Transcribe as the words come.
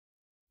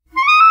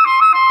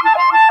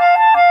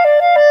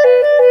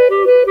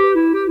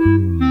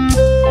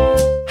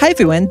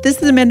everyone, this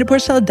is Amanda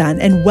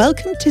Porcel-Dan, and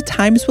welcome to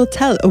Times Will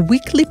Tell, a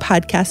weekly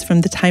podcast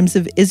from the Times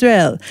of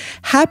Israel.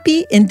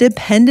 Happy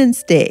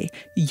Independence Day,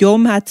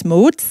 Yom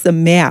Ha'atzmaut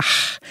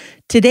Sameach.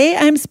 Today,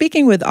 I'm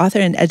speaking with author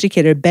and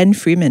educator Ben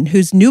Freeman,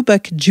 whose new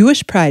book,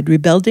 Jewish Pride,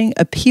 Rebuilding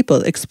a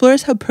People,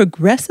 explores how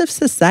progressive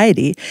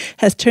society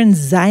has turned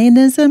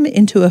Zionism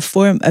into a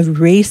form of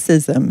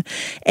racism.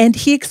 And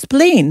he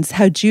explains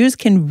how Jews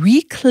can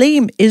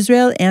reclaim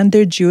Israel and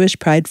their Jewish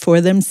pride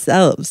for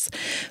themselves.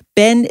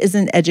 Ben is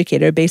an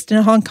educator based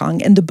in Hong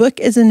Kong, and the book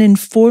is an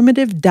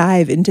informative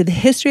dive into the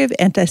history of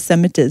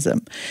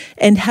anti-Semitism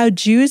and how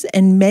Jews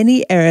in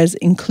many eras,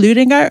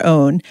 including our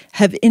own,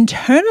 have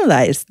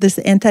internalized this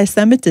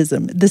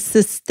anti-Semitism, the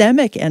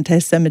systemic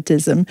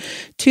anti-Semitism,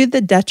 to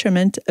the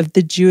detriment of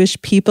the Jewish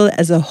people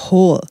as a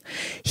whole.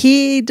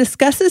 He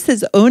discusses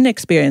his own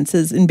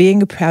experiences in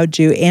being a proud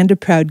Jew and a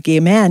proud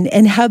gay man,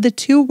 and how the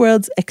two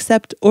worlds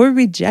accept or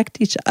reject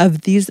each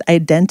of these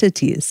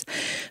identities.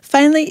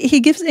 Finally,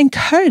 he gives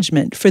encouragement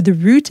for the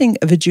rooting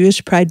of a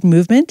Jewish pride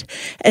movement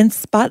and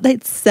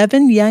spotlights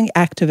 7 young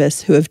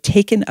activists who have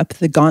taken up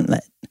the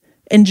gauntlet.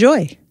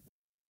 Enjoy.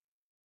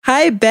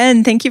 Hi,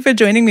 Ben. Thank you for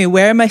joining me.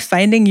 Where am I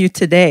finding you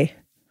today?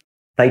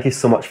 Thank you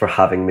so much for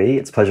having me.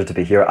 It's a pleasure to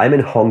be here. I'm in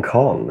Hong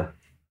Kong.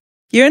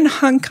 You're in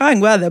Hong Kong.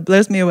 Wow, that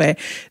blows me away.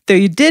 Though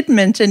you did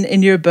mention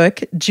in your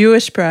book,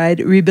 Jewish Pride,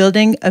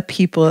 Rebuilding a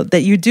People,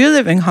 that you do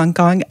live in Hong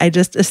Kong. I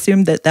just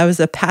assumed that was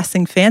a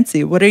passing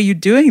fancy. What are you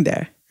doing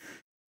there?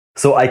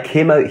 So I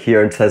came out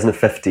here in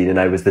 2015 and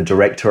I was the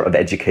Director of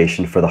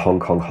Education for the Hong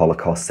Kong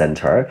Holocaust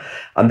Centre.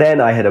 And then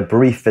I had a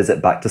brief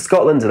visit back to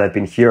Scotland, and I've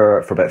been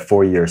here for about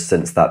 4 years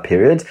since that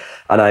period.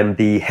 And I'm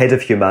the Head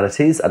of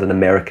Humanities at an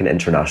American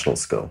international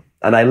school.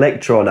 And I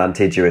lecture on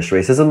anti-Jewish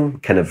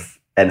racism kind of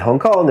in Hong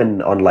Kong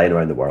and online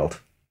around the world.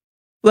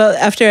 Well,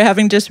 after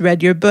having just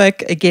read your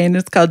book, again,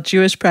 it's called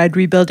Jewish Pride,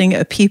 Rebuilding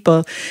a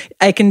People,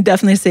 I can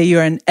definitely say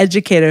you're an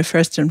educator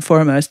first and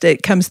foremost.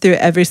 It comes through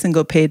every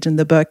single page in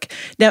the book.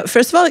 Now,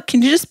 first of all,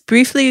 can you just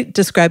briefly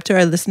describe to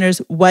our listeners,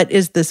 what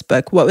is this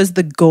book? What was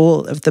the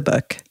goal of the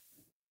book?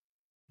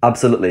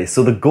 Absolutely.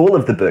 So the goal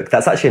of the book,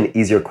 that's actually an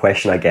easier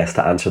question, I guess,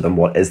 to answer than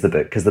what is the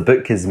book, because the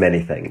book is many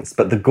things.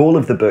 But the goal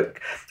of the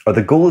book, or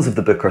the goals of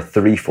the book, are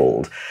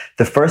threefold.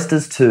 The first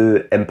is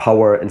to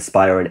empower,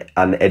 inspire,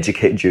 and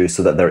educate Jews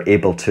so that they're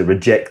able to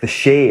reject the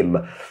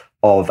shame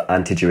of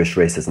anti-Jewish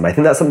racism. I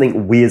think that's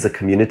something we as a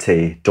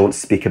community don't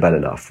speak about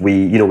enough.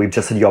 We've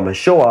just had Yom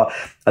HaShoah,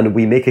 and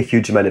we make a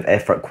huge amount of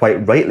effort,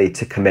 quite rightly,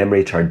 to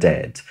commemorate our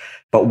dead.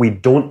 But we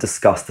don't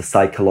discuss the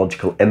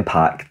psychological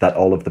impact that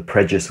all of the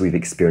prejudice we've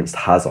experienced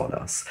has on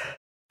us.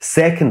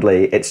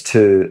 Secondly, it's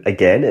to,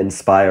 again,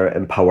 inspire,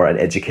 empower, and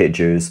educate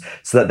Jews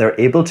so that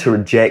they're able to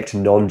reject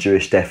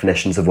non-Jewish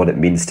definitions of what it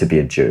means to be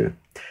a Jew.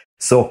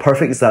 So a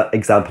perfect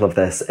example of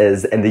this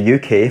is in the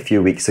UK a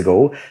few weeks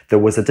ago, there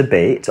was a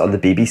debate on the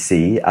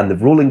BBC, and the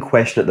rolling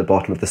question at the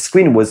bottom of the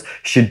screen was,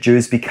 should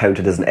Jews be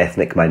counted as an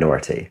ethnic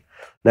minority?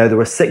 Now, there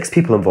were 6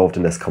 people involved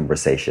in this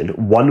conversation.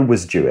 1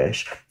 was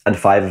Jewish, and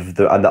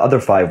the other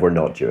 5 were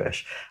not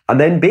Jewish. And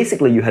then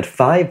basically you had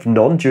 5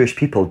 non-Jewish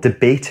people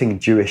debating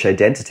Jewish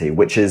identity,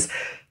 which is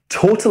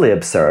totally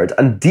absurd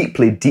and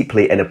deeply,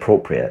 deeply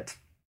inappropriate.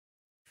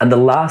 And the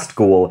last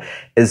goal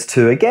is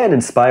to, again,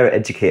 inspire,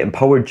 educate,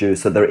 empower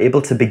Jews so they're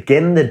able to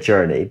begin the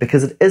journey,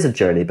 because it is a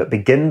journey, but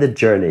begin the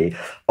journey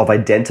of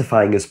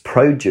identifying as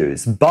proud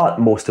Jews, but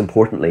most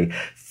importantly,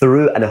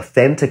 through an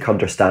authentic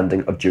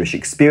understanding of Jewish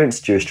experience,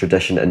 Jewish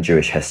tradition, and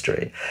Jewish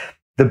history.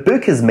 The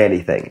book is many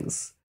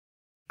things.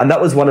 And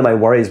that was one of my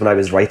worries when I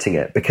was writing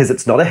it, because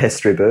it's not a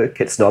history book,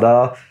 it's not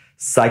a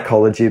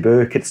psychology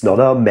book, it's not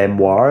a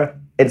memoir.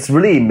 It's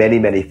really many,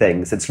 many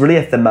things. It's really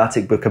a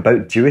thematic book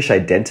about Jewish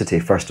identity,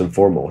 first and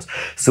foremost.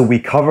 So we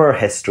cover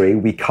history,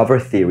 we cover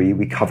theory,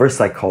 we cover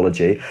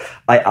psychology.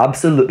 I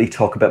absolutely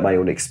talk about my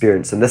own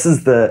experience. And this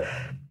is the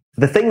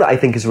thing that I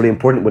think is really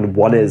important when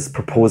one is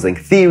proposing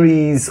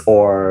theories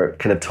or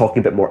kind of talking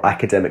about more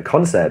academic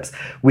concepts.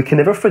 We can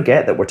never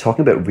forget that we're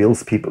talking about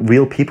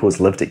real people's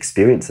lived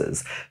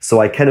experiences. So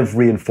I kind of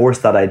reinforce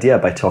that idea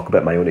by talking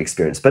about my own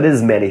experience. But it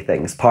is many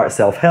things. Part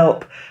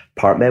self-help,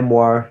 part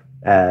memoir,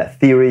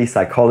 theory,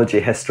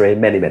 psychology, history,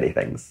 many, many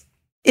things.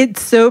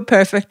 It's so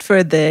perfect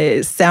for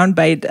the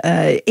soundbite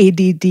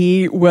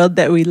ADD world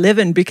that we live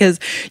in, because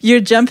you're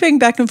jumping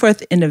back and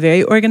forth in a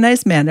very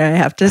organized manner, I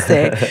have to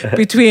say,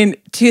 between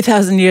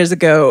 2,000 years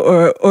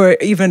ago or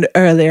even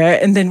earlier,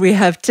 and then we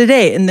have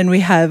today, and then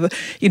we have,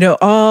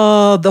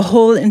 the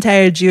whole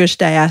entire Jewish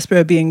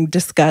diaspora being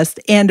discussed,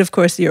 and of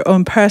course your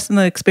own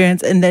personal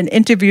experience, and then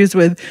interviews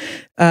with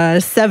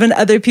 7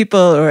 other people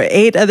or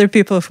 8 other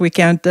people if we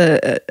count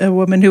a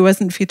woman who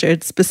wasn't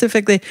featured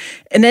specifically.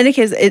 In any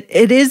case,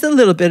 it is a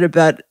little bit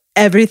about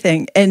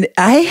everything. And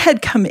I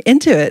had come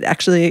into it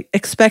actually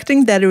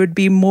expecting that it would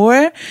be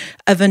more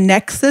of a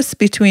nexus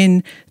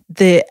between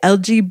the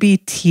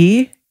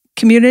LGBT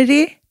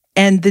community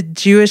and the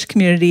Jewish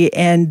community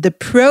and the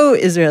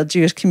pro-Israel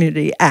Jewish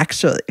community,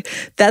 actually.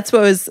 That's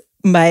what was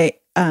my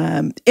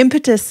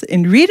impetus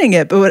in reading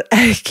it. But what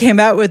I came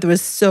out with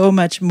was so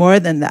much more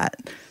than that.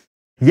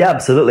 Yeah,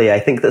 absolutely. I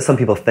think that some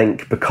people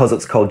think because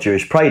it's called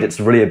Jewish Pride, it's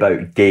really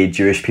about gay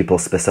Jewish people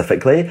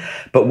specifically.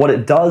 But what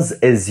it does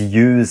is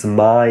use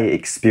my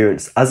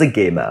experience as a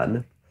gay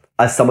man,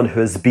 as someone who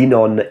has been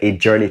on a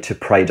journey to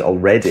Pride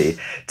already,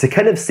 to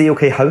kind of see,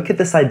 okay, how could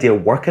this idea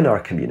work in our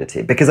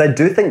community? Because I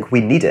do think we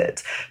need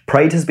it.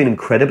 Pride has been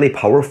incredibly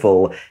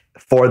powerful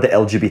for the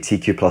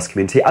LGBTQ plus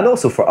community and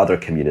also for other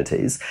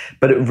communities.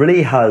 But it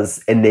really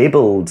has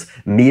enabled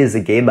me as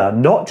a gay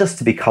man, not just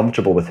to be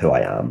comfortable with who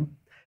I am,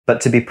 but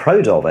to be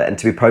proud of it and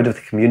to be proud of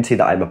the community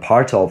that I'm a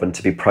part of and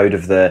to be proud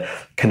of the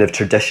kind of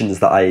traditions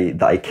that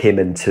I came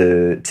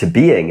into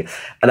being.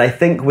 And I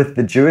think with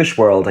the Jewish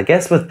world, I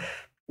guess with,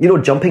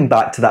 jumping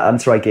back to that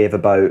answer I gave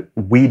about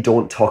we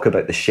don't talk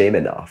about the shame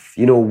enough.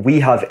 We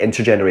have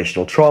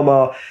intergenerational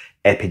trauma,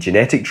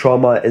 epigenetic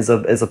trauma is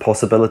a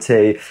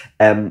possibility.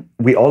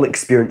 We all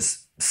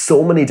experience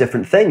so many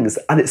different things,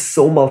 and it's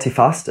so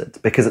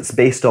multifaceted because it's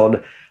based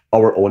on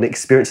our own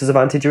experiences of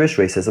anti-Jewish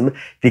racism,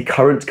 the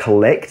current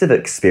collective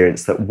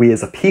experience that we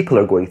as a people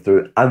are going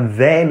through, and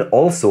then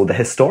also the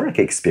historic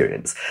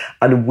experience.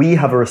 And we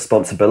have a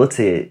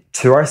responsibility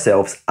to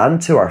ourselves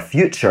and to our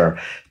future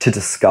to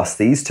discuss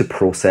these, to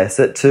process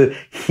it, to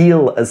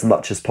heal as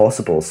much as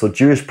possible. So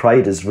Jewish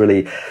Pride is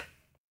really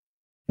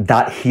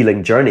that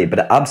healing journey, but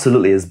it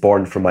absolutely is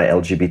born from my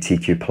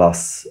LGBTQ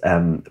plus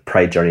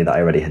Pride journey that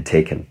I already had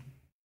taken.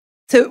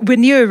 So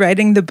when you were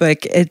writing the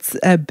book, it's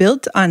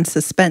built on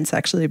suspense,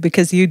 actually,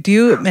 because you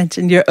do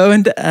mention your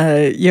own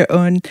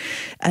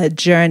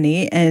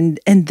journey and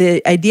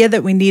the idea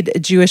that we need a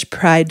Jewish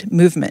pride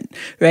movement,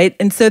 right?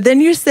 And so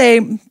then you say,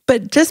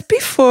 but just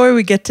before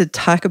we get to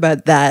talk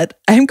about that,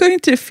 I'm going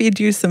to feed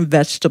you some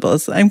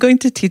vegetables. I'm going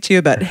to teach you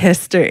about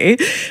history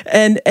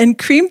and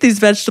cream these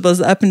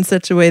vegetables up in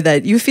such a way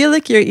that you feel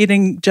like you're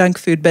eating junk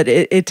food, but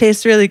it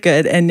tastes really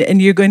good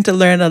and you're going to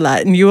learn a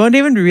lot. And you won't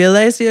even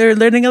realize you're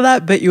learning a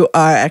lot, but you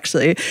are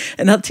actually.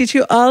 And I'll teach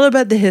you all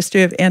about the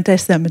history of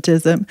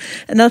anti-Semitism.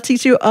 And I'll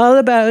teach you all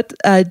about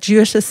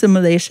Jewish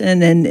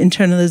assimilation and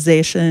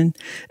internalization.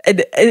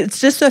 And it's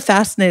just so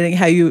fascinating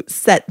how you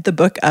set the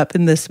book up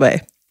in this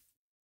way.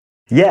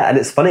 Yeah, and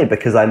it's funny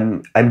because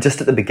I'm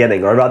just at the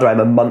beginning, or rather I'm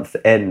a month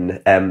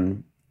in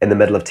the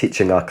middle of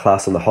teaching a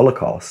class on the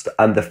Holocaust.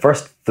 And the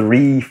first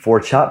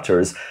 3-4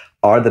 chapters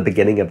are the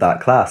beginning of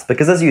that class.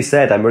 Because as you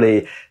said, I'm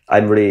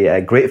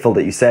really grateful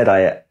that you said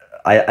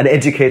an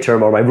educator,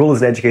 or my role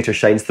as an educator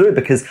shines through,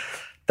 because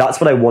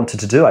that's what I wanted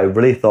to do. I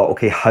really thought,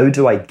 okay, how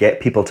do I get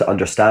people to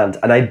understand?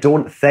 And I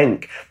don't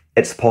think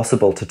it's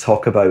possible to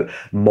talk about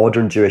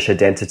modern Jewish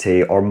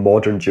identity or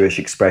modern Jewish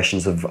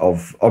expressions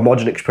or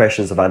modern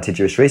expressions of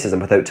anti-Jewish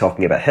racism without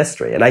talking about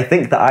history. And I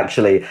think that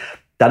actually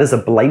that is a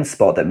blind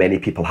spot that many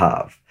people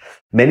have.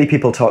 Many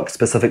people talk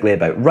specifically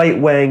about right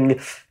wing.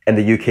 In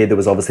the UK, there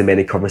was obviously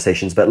many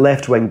conversations about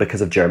left wing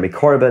because of Jeremy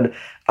Corbyn.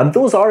 And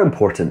those are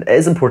important. It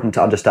is important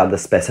to understand the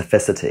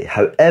specificity.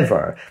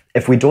 However,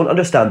 if we don't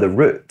understand the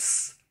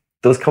roots,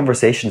 those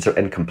conversations are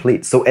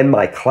incomplete. So in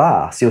my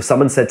class,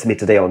 someone said to me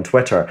today on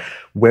Twitter,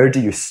 where do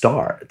you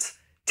start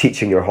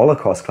teaching your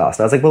Holocaust class?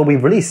 And I was like, well, we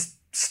really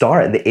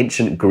start in the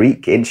ancient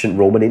Greek, ancient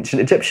Roman,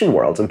 ancient Egyptian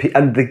world. And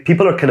the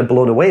people are kind of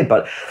blown away.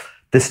 But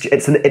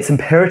it's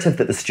imperative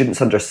that the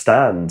students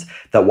understand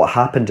that what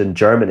happened in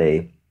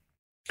Germany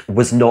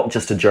was not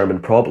just a German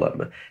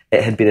problem.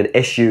 It had been an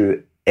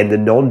issue in the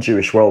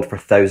non-Jewish world for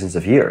thousands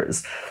of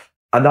years.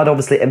 And that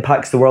obviously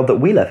impacts the world that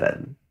we live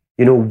in.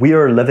 We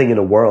are living in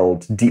a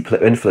world deeply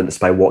influenced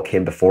by what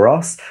came before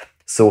us.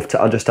 So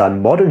to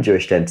understand modern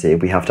Jewish identity,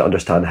 we have to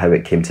understand how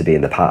it came to be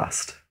in the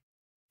past.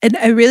 And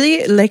I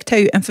really liked how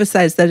you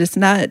emphasized that it's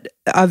not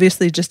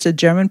obviously just a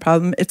German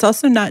problem. It's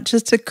also not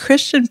just a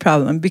Christian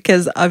problem,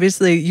 because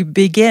obviously you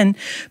begin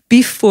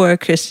before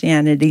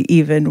Christianity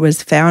even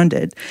was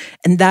founded.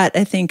 And that,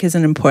 I think, is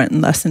an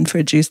important lesson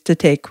for Jews to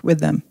take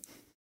with them.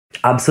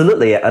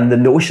 Absolutely. And the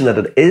notion that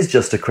it is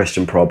just a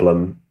Christian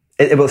problem,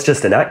 it was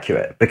just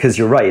inaccurate, because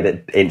you're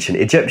right, ancient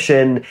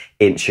Egyptian,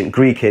 ancient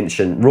Greek,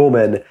 ancient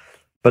Roman,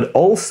 but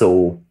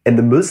also in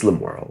the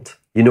Muslim world.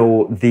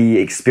 The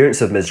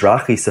experience of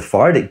Mizrahi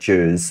Sephardic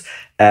Jews,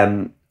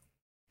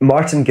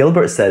 Martin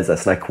Gilbert says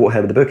this, and I quote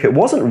him in the book, it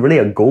wasn't really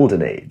a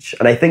golden age.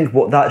 And I think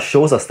what that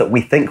shows us, that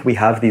we think we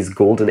have these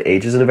golden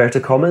ages, in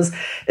inverted commas,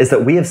 is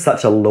that we have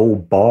such a low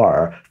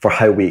bar for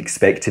how we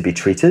expect to be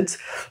treated.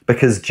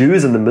 Because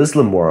Jews in the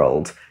Muslim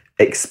world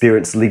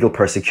experienced legal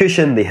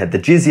persecution, they had the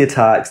jizya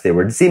tax, they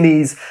were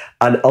zimmis,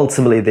 and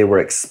ultimately they were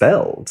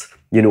expelled,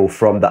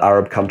 from the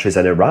Arab countries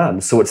and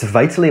Iran. So it's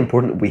vitally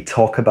important we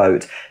talk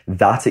about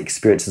that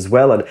experience as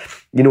well. And,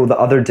 the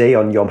other day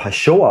on Yom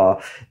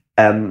HaShoah,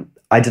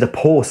 I did a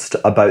post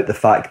about the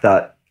fact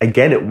that,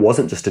 again, it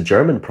wasn't just a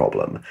German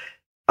problem.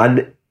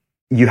 And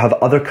you have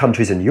other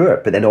countries in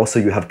Europe, but then also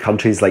you have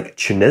countries like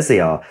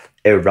Tunisia,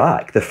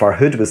 Iraq. The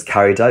Farhud was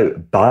carried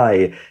out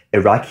by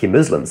Iraqi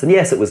Muslims. And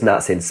yes, it was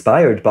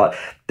Nazi-inspired, but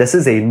this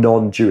is a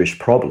non-Jewish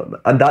problem.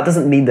 And that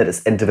doesn't mean that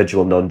it's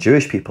individual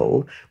non-Jewish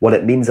people. What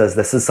it means is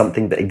this is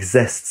something that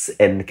exists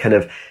in kind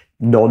of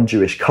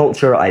non-Jewish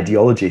culture,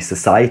 ideology,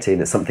 society,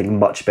 and it's something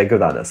much bigger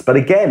than us. But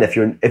again, if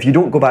you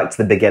don't go back to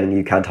the beginning,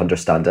 you can't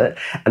understand it.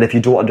 And if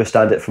you don't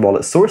understand it from all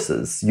its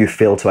sources, you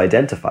fail to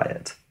identify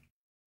it.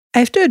 I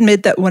have to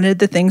admit that one of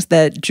the things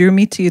that drew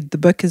me to the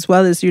book as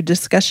well is your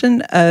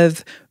discussion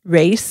of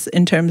race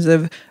in terms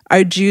of,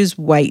 are Jews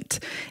white?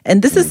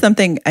 And this is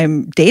something,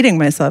 I'm dating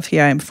myself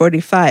here, I'm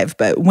 45,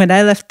 but when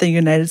I left the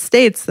United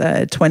States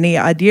 20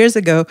 odd years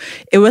ago,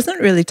 it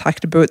wasn't really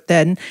talked about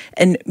then.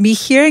 And me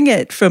hearing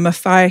it from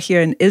afar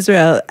here in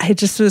Israel, I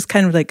just was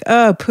kind of like,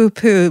 oh,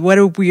 poo-poo, what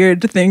a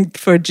weird thing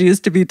for Jews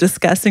to be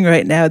discussing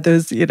right now.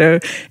 Those,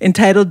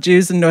 entitled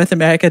Jews in North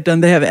America,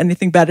 don't they have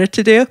anything better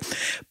to do?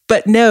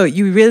 But no,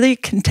 you really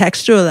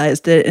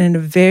contextualized it in a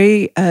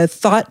very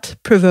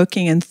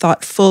thought-provoking and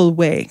thoughtful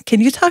way.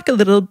 Can you talk a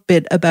little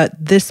bit about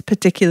this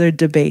particular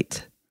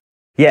debate?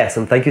 Yes,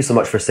 and thank you so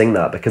much for saying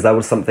that, because that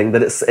was something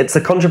that it's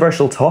a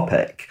controversial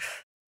topic.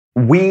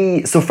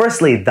 So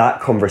firstly,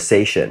 that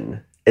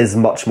conversation is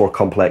much more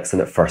complex than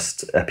it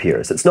first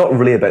appears. It's not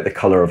really about the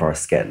colour of our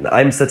skin.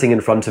 I'm sitting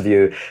in front of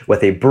you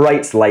with a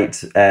bright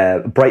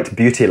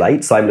beauty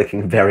light, so I'm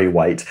looking very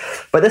white.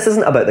 But this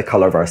isn't about the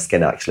colour of our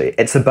skin, actually.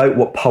 It's about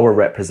what power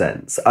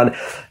represents.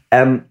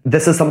 And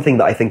this is something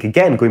that I think,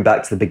 again, going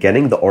back to the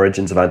beginning, the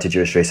origins of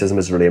anti-Jewish racism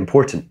is really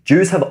important.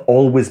 Jews have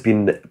always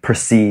been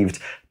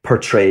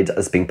portrayed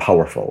as being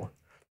powerful,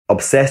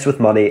 obsessed with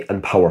money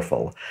and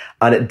powerful.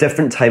 And at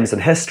different times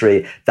in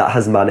history, that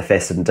has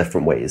manifested in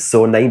different ways.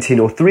 So in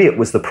 1903, it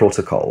was the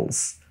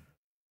protocols.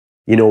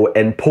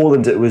 In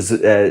Poland, it was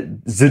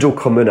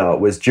Żydów-komuna,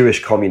 it was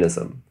Jewish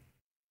communism.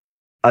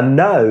 And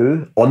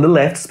now, on the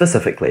left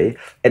specifically,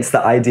 it's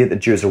the idea that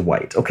Jews are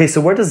white. Okay,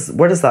 so where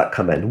does that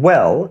come in?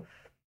 Well,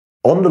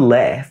 on the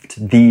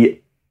left,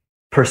 the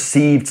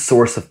perceived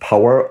source of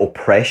power,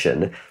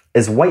 oppression,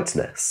 is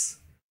whiteness.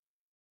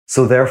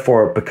 So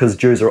therefore, because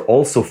Jews are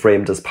also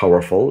framed as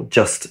powerful,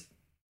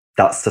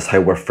 that's just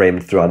how we're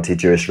framed through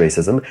anti-Jewish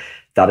racism.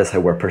 That is how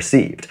we're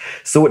perceived.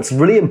 So it's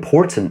really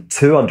important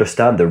to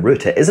understand the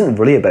root. It isn't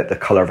really about the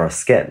colour of our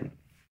skin.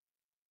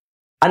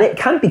 And it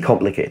can be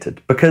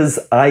complicated because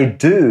I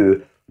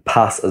do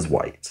pass as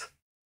white.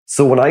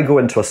 So when I go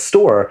into a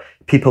store,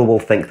 people will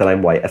think that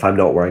I'm white if I'm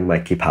not wearing my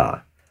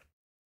kippah.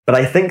 But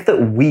I think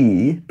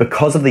that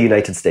because of the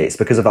United States,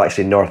 because of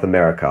actually North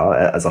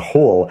America as a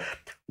whole,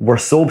 we're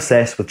so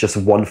obsessed with just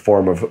one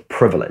form of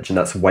privilege, and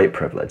that's white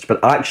privilege.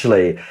 But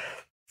actually,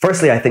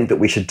 firstly, I think that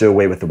we should do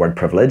away with the word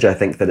privilege. I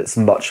think that it's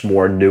much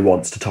more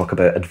nuanced to talk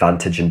about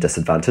advantage and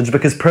disadvantage,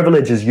 because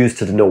privilege is used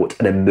to denote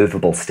an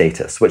immovable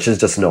status, which is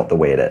just not the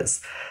way it is.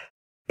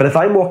 But if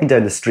I'm walking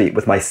down the street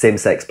with my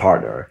same-sex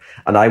partner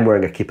and I'm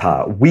wearing a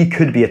kippah, we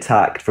could be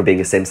attacked for being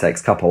a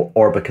same-sex couple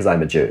or because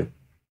I'm a Jew.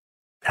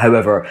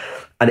 However,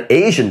 an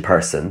Asian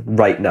person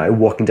right now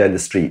walking down the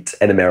street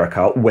in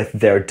America with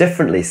their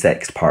differently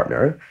sexed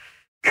partner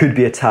could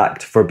be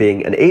attacked for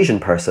being an Asian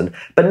person,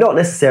 but not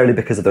necessarily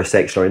because of their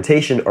sexual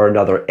orientation or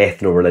another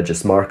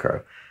ethno-religious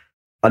marker.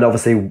 And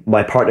obviously,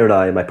 my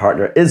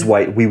partner is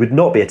white, we would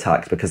not be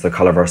attacked because of the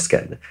colour of our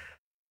skin.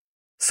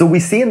 So we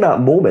see in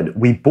that moment,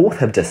 we both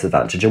have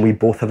disadvantage and we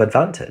both have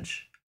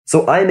advantage.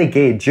 So I'm a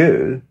gay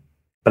Jew,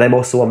 but I'm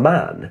also a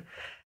man.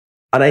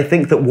 And I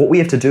think that what we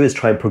have to do is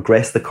try and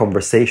progress the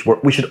conversation.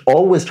 We should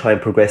always try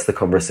and progress the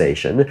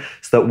conversation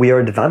so that we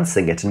are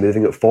advancing it and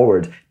moving it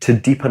forward to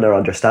deepen our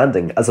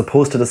understanding, as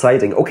opposed to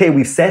deciding, okay,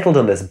 we've settled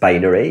on this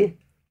binary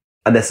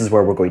and this is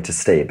where we're going to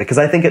stay. Because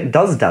I think it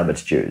does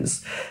damage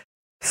Jews,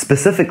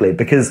 specifically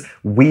because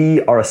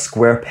we are a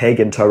square peg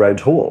into a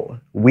round hole.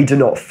 We do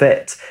not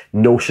fit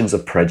notions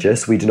of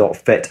prejudice. We do not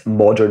fit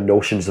modern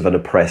notions of an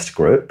oppressed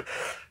group.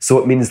 So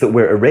it means that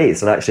we're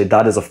erased. And actually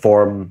that is a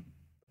form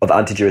of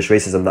anti-Jewish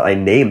racism that I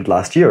named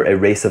last year, a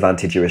race of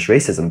anti-Jewish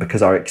racism,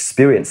 because our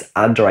experience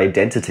and our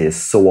identity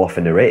is so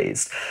often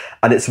erased.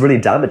 And it's really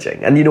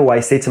damaging. And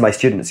I say to my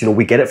students,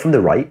 we get it from the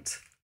right,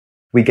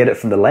 we get it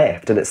from the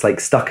left, and it's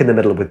like stuck in the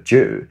middle with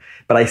Jew.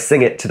 But I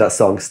sing it to that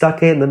song,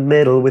 stuck in the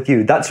middle with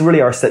you. That's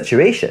really our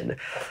situation.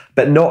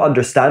 But not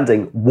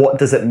understanding what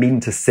does it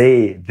mean to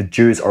say the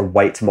Jews are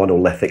white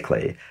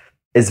monolithically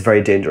is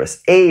very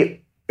dangerous.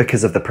 A,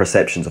 because of the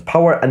perceptions of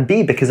power, and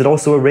B, because it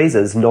also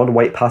erases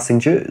non-white passing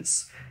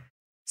Jews.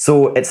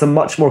 So it's a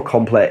much more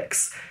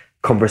complex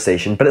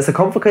conversation, but it's a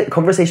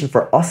conversation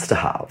for us to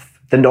have.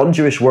 The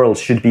non-Jewish world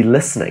should be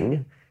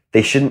listening.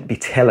 They shouldn't be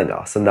telling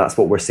us, and that's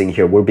what we're seeing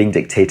here. We're being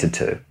dictated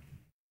to.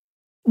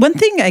 One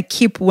thing I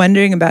keep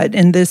wondering about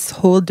in this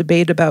whole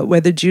debate about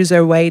whether Jews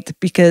are white,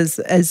 because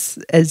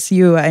as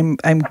you, I'm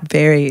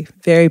very,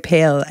 very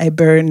pale. I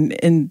burn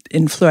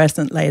in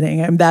fluorescent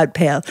lighting. I'm that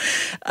pale.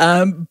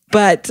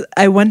 But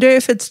I wonder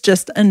if it's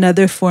just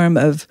another form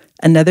of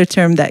another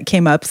term that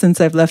came up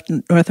since I've left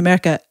North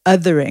America,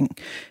 othering.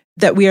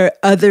 That we are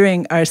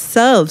othering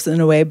ourselves in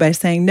a way by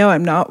saying, no,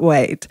 I'm not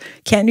white.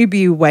 Can't you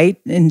be white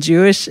and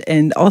Jewish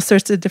and all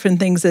sorts of different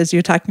things as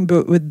you're talking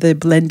about with the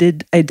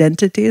blended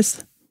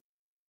identities?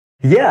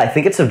 Yeah, I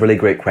think it's a really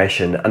great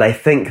question. And I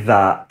think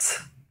that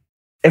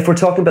if we're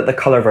talking about the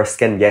colour of our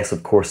skin, yes,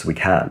 of course we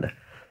can.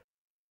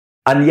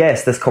 And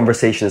yes, this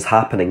conversation is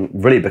happening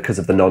really because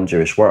of the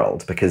non-Jewish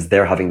world, because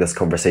they're having this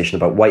conversation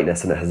about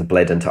whiteness and it has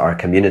bled into our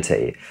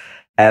community.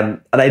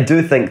 And I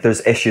do think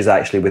there's issues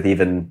actually with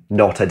even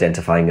not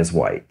identifying as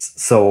white.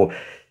 So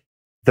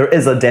there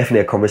is definitely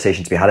a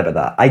conversation to be had about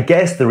that. I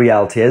guess the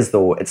reality is,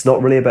 though, it's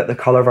not really about the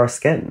colour of our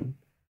skin.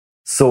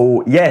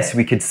 So yes,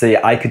 I could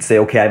say,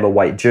 okay, I'm a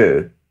white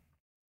Jew,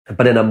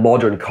 but in a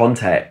modern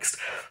context,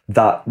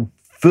 that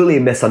fully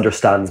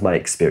misunderstands my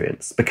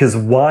experience. Because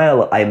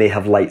while I may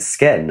have light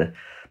skin,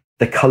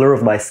 the colour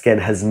of my skin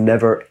has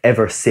never,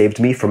 ever saved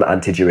me from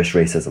anti-Jewish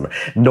racism,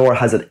 nor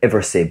has it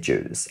ever saved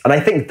Jews. And I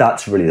think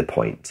that's really the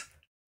point.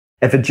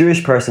 If a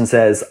Jewish person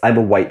says, I'm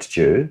a white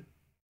Jew,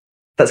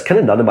 that's kind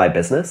of none of my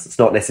business. It's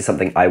not necessarily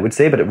something I would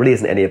say, but it really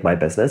isn't any of my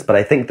business. But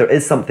I think there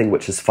is something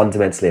which is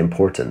fundamentally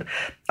important,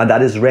 and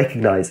that is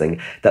recognising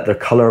that the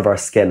colour of our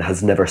skin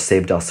has never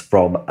saved us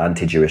from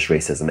anti-Jewish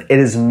racism. It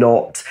is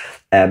not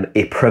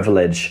a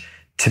privilege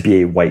to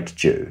be a white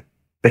Jew,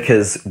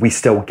 because we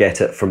still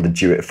get it from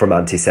from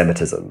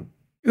anti-Semitism.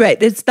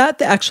 Right. It's not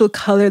the actual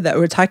color that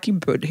we're talking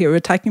about here. We're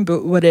talking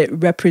about what it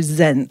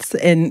represents.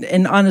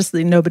 And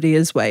honestly, nobody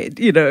is white,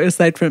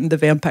 aside from the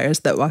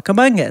vampires that walk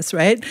among us,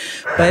 right?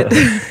 But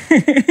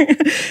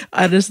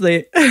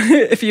honestly,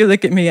 if you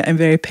look at me, I'm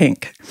very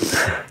pink.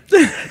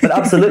 But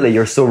absolutely,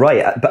 you're so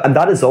right. And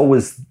that is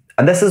always,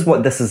 and this is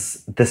what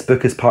this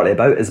book is partly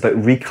about, is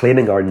about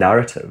reclaiming our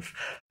narrative.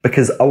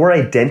 Because our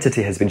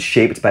identity has been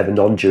shaped by the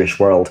non-Jewish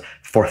world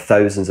for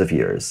thousands of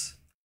years.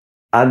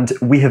 And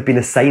we have been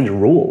assigned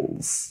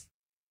roles.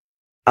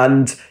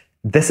 And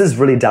this is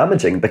really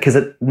damaging because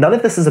none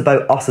of this is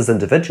about us as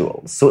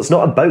individuals. So it's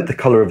not about the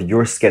colour of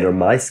your skin or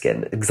my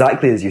skin.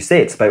 Exactly as you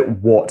say, it's about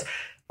what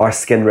our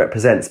skin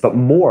represents, but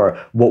more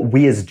what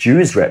we as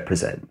Jews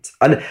represent.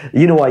 And,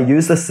 I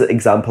use this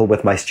example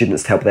with my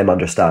students to help them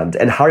understand.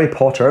 In Harry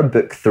Potter,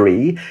 book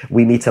 3,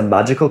 we meet a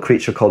magical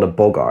creature called a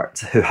Boggart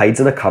who hides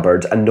in a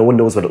cupboard and no one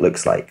knows what it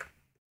looks like.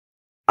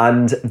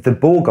 And the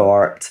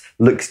Boggart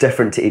looks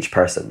different to each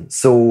person.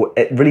 So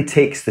it really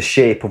takes the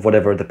shape of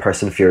whatever the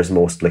person fears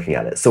most looking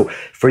at it. So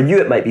for you,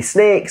 it might be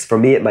snakes. For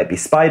me, it might be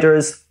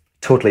spiders.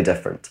 Totally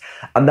different.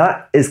 And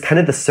that is kind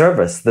of the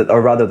service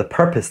or rather the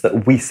purpose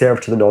that we serve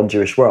to the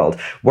non-Jewish world.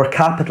 We're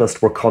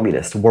capitalist, we're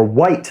communist, we're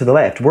white to the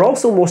left. We're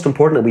also, most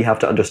importantly, we have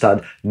to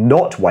understand,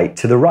 not white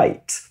to the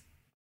right.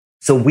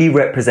 So we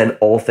represent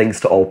all things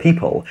to all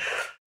people,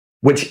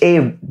 which A,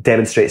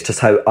 demonstrates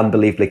just how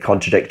unbelievably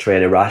contradictory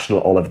and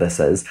irrational all of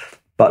this is,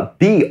 but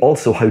B,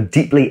 also how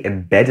deeply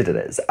embedded it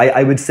is.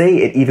 I would say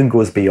it even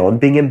goes beyond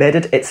being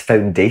embedded. It's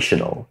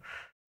foundational.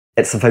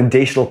 It's a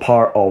foundational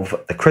part of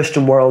the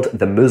Christian world,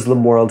 the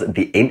Muslim world,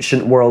 the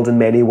ancient world in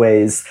many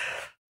ways.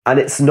 And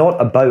it's not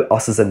about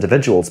us as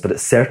individuals, but it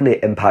certainly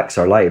impacts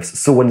our lives.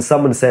 So when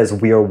someone says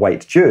we are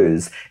white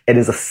Jews, it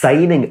is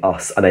assigning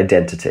us an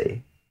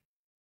identity,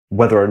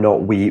 whether or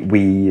not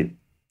we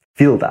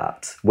feel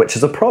that, which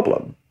is a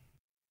problem.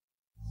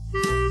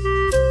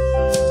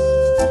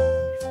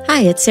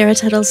 Hi, it's Sarah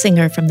Tuttle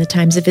Singer from the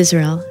Times of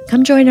Israel.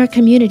 Come join our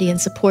community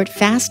and support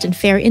fast and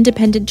fair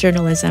independent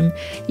journalism.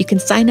 You can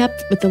sign up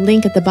with the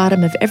link at the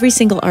bottom of every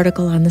single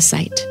article on the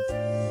site.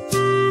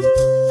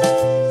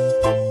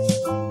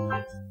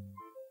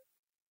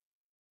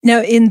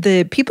 Now, in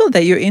the people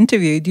that you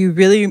interviewed, you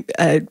really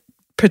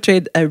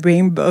portrayed a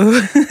rainbow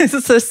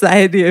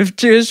society of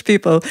Jewish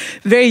people,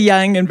 very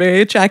young and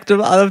very attractive,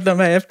 all of them,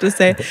 I have to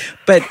say.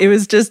 But it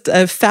was just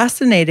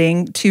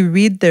fascinating to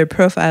read their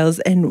profiles.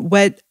 And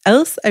what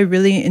else I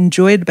really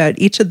enjoyed about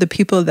each of the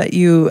people that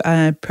you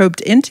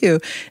probed into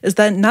is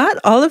that not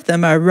all of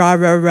them are rah,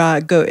 rah, rah,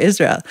 go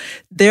Israel.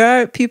 There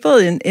are people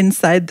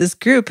inside this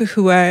group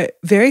who are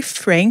very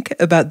frank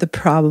about the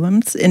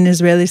problems in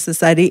Israeli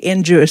society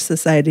and Jewish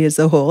society as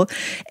a whole.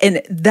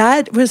 And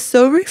that was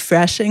so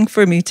refreshing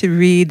for me to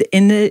read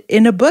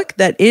in a book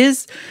that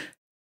is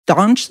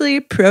staunchly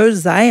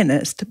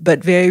pro-Zionist,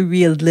 but very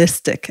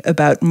realistic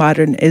about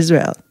modern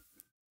Israel.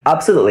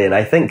 Absolutely, and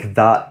I think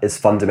that is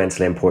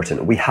fundamentally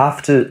important. We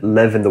have to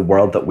live in the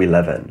world that we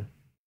live in.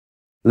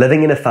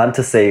 Living in a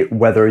fantasy,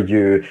 whether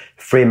you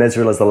frame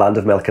Israel as the land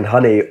of milk and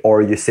honey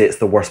or you say it's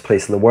the worst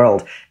place in the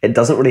world, it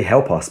doesn't really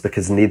help us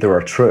because neither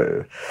are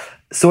true.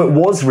 So it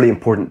was really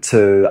important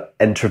to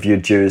interview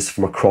Jews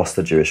from across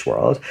the Jewish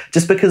world,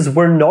 just because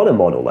we're not a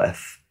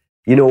monolith.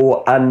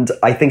 And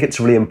I think it's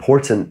really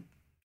important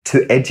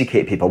to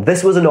educate people.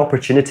 This was an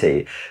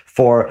opportunity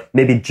for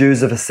maybe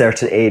Jews of a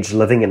certain age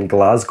living in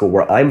Glasgow,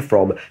 where I'm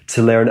from,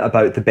 to learn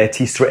about the Bet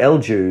Israel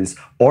Jews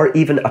or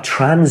even a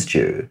trans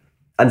Jew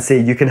and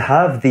say you can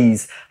have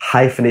these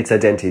hyphenated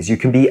identities. You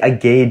can be a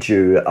gay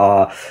Jew,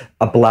 a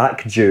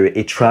black Jew,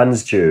 a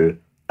trans Jew,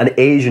 an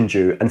Asian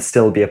Jew, and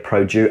still be a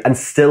proud Jew and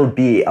still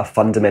be a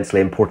fundamentally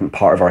important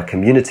part of our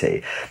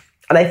community.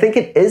 And I think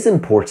it is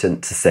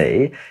important to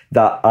say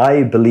that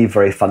I believe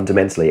very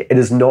fundamentally it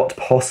is not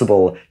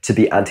possible to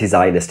be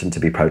anti-Zionist and to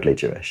be proudly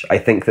Jewish. I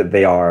think that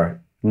they are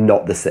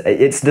not the same.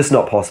 It's just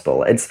not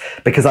possible. It's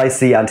because I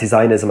see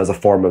anti-Zionism as a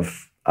form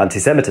of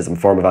anti-Semitism,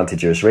 form of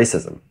anti-Jewish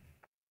racism.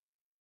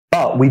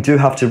 But we do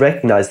have to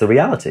recognize the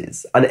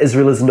realities. And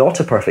Israel is not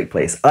a perfect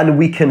place. And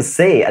we can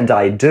say, and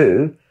I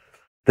do,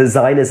 that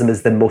Zionism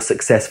is the most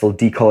successful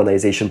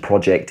decolonization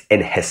project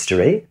in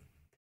history.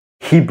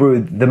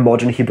 Hebrew, the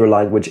modern Hebrew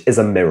language, is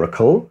a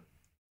miracle.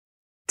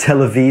 Tel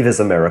Aviv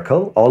is a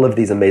miracle. All of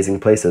these amazing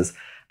places.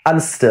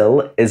 And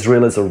still,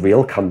 Israel is a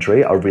real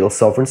country, a real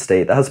sovereign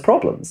state that has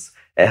problems.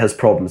 It has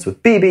problems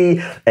with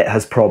Bibi. It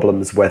has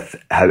problems with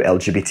how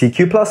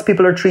LGBTQ plus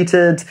people are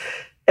treated.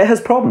 It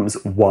has problems.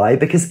 Why?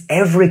 Because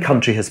every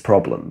country has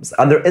problems.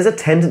 And there is a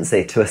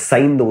tendency to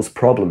assign those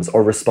problems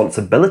or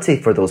responsibility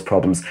for those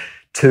problems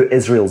to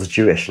Israel's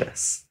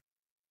Jewishness.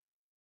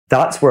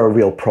 That's where a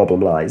real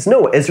problem lies.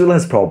 No, Israel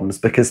has problems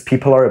because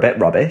people are a bit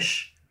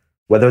rubbish,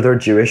 whether they're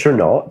Jewish or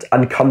not.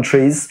 And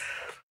countries,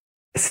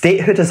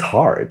 statehood is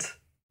hard.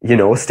 You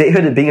know,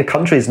 statehood being a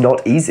country is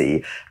not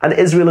easy. And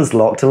Israel is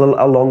locked in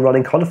a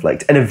long-running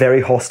conflict in a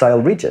very hostile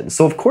region.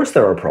 So of course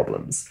there are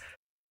problems.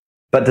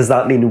 But does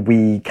that mean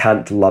we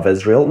can't love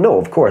Israel? No,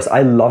 of course.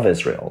 I love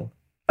Israel.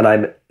 And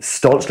I'm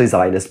staunchly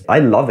Zionist. I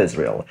love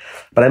Israel.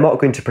 But I'm not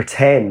going to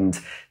pretend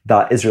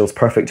that Israel's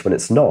perfect when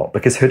it's not.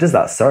 Because who does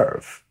that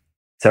serve?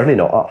 Certainly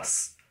not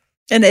us.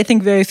 And I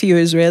think very few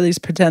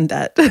Israelis pretend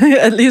that.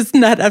 At least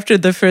not after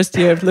the first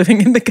year of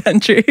living in the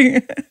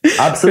country.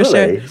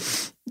 Absolutely. For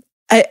sure.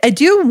 I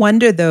do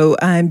wonder, though,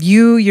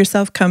 you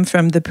yourself come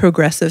from the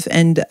progressive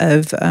end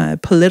of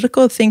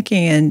political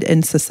thinking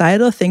and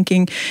societal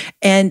thinking,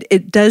 and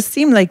it does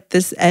seem like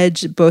this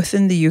edge, both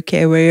in the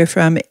UK, where you're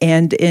from,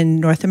 and in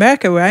North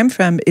America, where I'm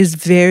from, is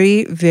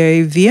very,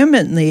 very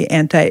vehemently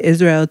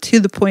anti-Israel, to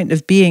the point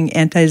of being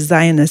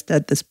anti-Zionist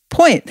at this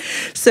point.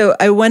 So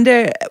I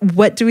wonder,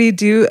 what do we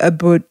do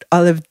about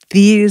all of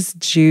these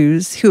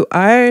Jews who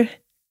are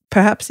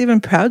perhaps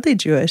even proudly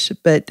Jewish,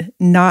 but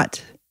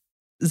not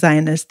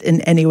Zionist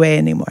in any way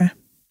anymore?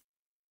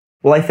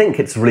 Well, I think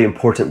it's really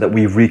important that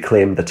we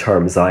reclaim the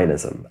term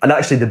Zionism. And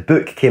actually, the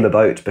book came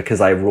about because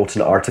I wrote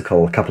an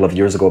article a couple of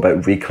years ago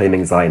about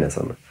reclaiming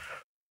Zionism.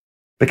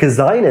 Because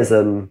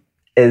Zionism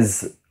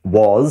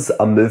was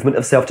a movement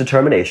of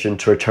self-determination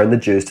to return the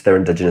Jews to their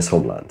indigenous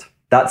homeland.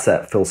 That's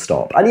it, full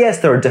stop. And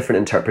yes, there are different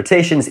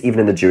interpretations, even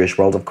in the Jewish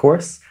world, of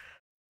course.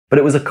 But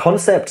it was a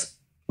concept,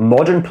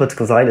 modern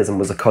political Zionism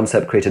was a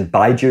concept created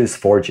by Jews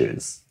for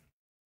Jews.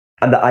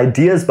 And the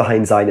ideas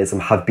behind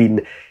Zionism have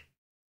been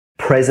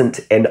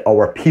present in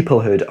our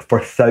peoplehood for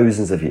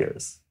thousands of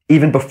years,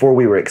 even before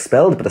we were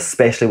expelled, but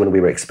especially when we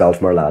were expelled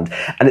from our land.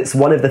 And it's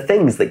one of the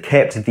things that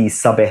kept these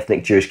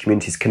sub-ethnic Jewish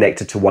communities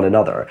connected to one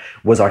another,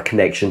 was our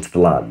connection to the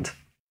land.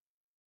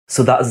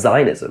 So that's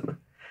Zionism.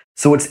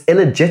 So it's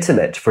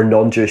illegitimate for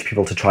non-Jewish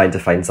people to try and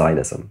define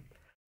Zionism,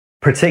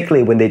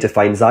 particularly when they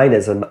define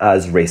Zionism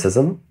as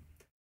racism,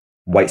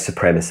 white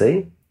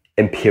supremacy,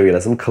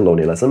 imperialism,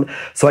 colonialism.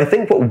 So I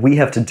think what we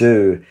have to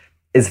do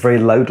is very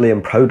loudly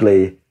and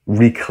proudly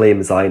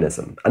reclaim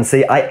Zionism and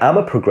say, I am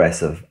a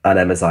progressive and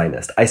I'm a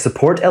Zionist. I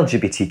support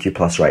LGBTQ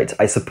plus rights.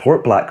 I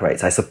support black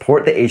rights. I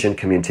support the Asian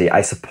community.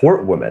 I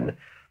support women.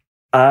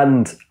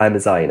 And I'm a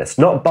Zionist.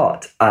 Not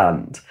but,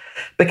 and.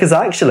 Because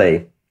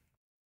actually,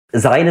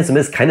 Zionism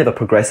is kind of a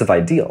progressive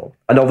ideal.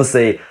 And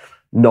obviously,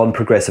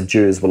 non-progressive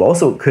Jews will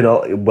also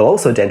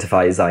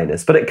identify as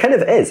Zionists, but it kind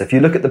of is. If you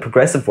look at the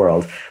progressive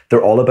world,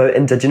 they're all about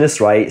indigenous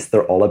rights.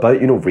 They're all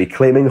about,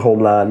 reclaiming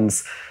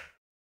homelands.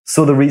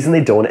 So the reason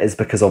they don't is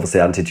because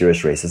obviously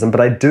anti-Jewish racism. But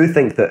I do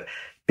think that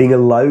being a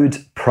loud,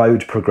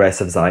 proud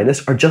progressive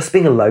Zionist, or just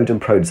being a loud and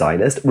proud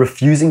Zionist,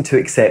 refusing to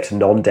accept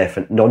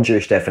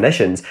non-Jewish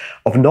definitions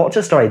of not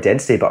just our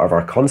identity but of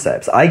our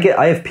concepts. I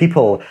have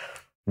people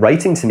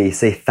writing to me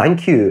say,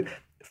 thank you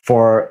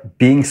for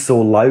being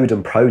so loud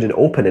and proud and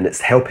open, and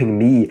it's helping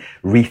me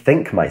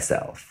rethink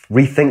myself,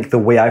 rethink the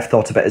way I've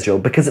thought about Israel,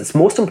 because it's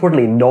most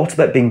importantly not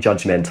about being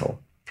judgmental.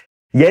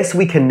 Yes,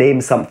 we can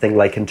name something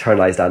like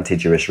internalized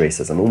anti-Jewish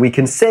racism, and we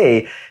can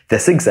say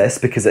this exists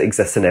because it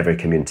exists in every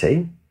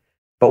community,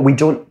 but we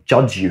don't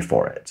judge you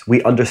for it.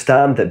 We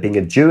understand that being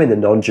a Jew in the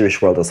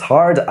non-Jewish world is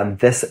hard, and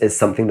this is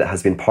something that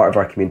has been part of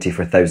our community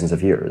for thousands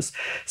of years.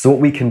 So what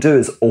we can do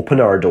is open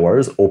our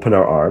doors, open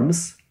our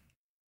arms,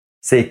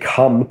 say,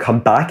 come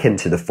back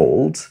into the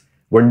fold.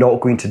 We're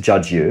not going to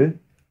judge you,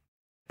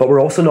 but we're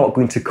also not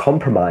going to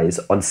compromise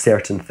on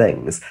certain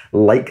things,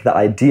 like the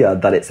idea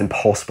that it's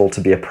impossible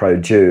to be a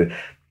proud Jew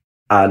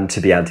and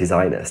to be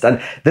anti-Zionist. And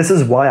this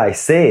is why I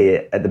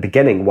say at the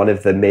beginning, one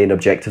of the main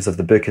objectives of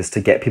the book is to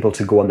get people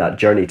to go on that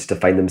journey to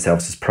define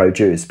themselves as proud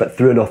Jews, but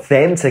through an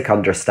authentic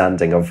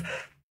understanding of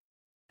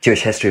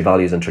Jewish history,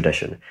 values, and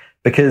tradition.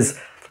 Because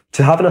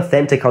to have an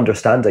authentic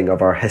understanding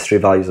of our history,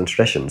 values, and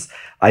traditions,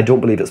 I don't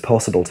believe it's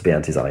possible to be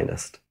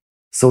anti-Zionist.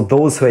 So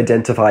those who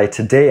identify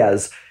today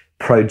as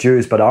proud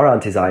Jews but are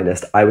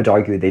anti-Zionist, I would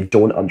argue they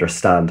don't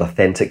understand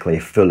authentically,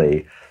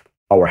 fully,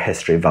 our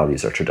history,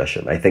 values, or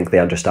tradition. I think they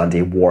understand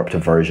a warped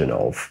version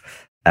of.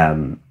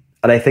 And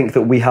I think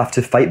that we have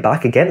to fight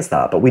back against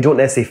that, but we don't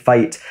necessarily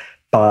fight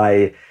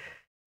by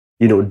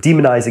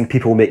demonizing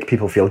people, make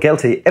people feel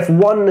guilty. If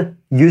one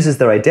uses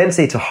their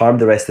identity to harm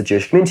the rest of the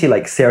Jewish community,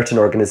 like certain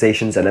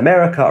organizations in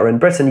America or in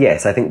Britain,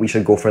 yes, I think we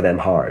should go for them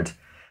hard.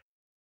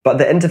 But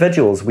the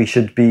individuals, we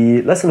should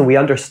be, listen, we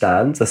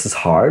understand this is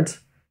hard,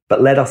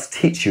 but let us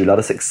teach you, let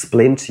us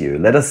explain to you,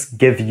 let us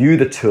give you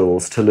the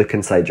tools to look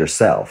inside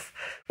yourself,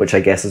 which I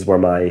guess is where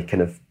my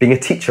kind of being a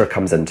teacher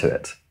comes into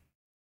it.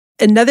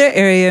 Another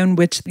area in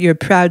which your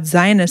proud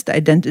Zionist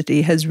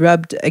identity has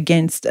rubbed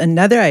against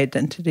another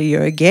identity,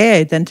 your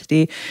gay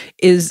identity,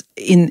 is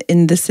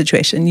in this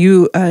situation.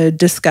 You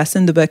discuss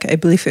in the book, I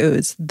believe it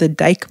was the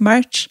Dyke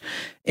March,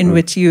 in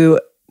which you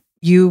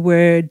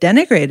were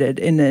denigrated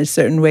in a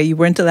certain way. You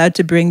weren't allowed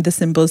to bring the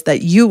symbols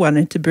that you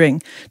wanted to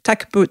bring.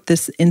 Talk about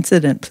this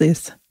incident,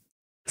 please.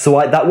 So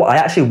I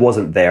actually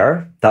wasn't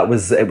there. It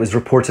was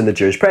reported in the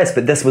Jewish press,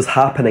 but this was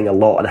happening a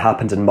lot and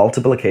happened in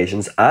multiple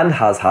occasions and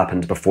has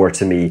happened before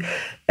to me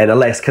in a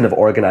less kind of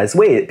organized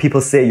way.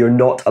 People say you're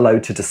not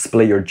allowed to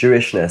display your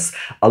Jewishness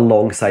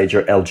alongside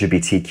your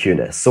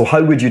LGBTQ-ness. So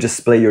how would you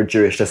display your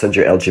Jewishness and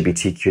your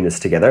LGBTQ-ness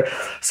together?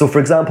 So for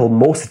example,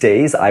 most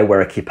days I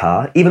wear a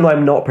kippah, even though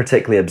I'm not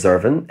particularly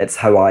observant. It's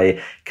how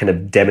I kind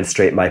of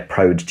demonstrate my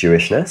proud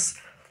Jewishness.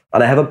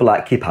 And I have a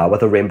black kippah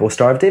with a rainbow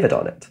Star of David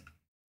on it.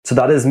 So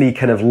that is me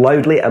kind of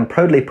loudly and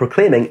proudly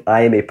proclaiming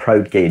I am a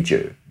proud gay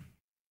Jew.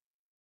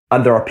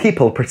 And there are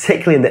people,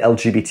 particularly in the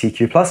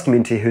LGBTQ plus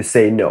community, who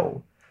say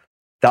no.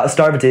 That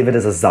Star of David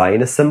is a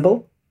Zionist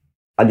symbol,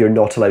 and you're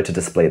not allowed to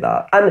display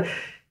that. And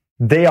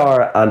they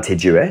are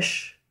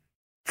anti-Jewish,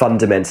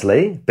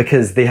 fundamentally,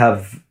 because they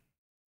have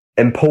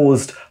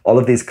imposed all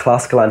of these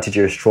classical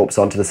anti-Jewish tropes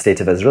onto the state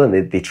of Israel,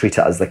 and they treat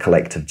it as the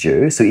collective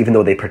Jew. So even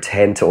though they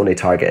pretend to only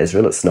target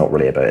Israel, it's not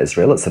really about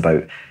Israel, it's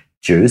about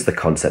Jews, the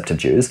concept of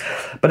Jews,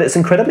 but it's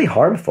incredibly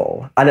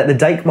harmful. And at the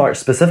Dyke March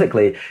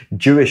specifically,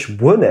 Jewish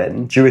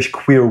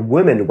queer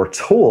women were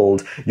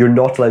told you're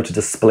not allowed to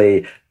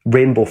display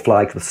rainbow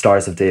flags with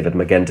Stars of David,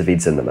 Magen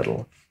David's in the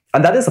middle.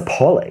 And that is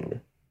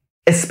appalling,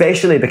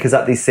 especially because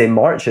at these same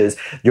marches,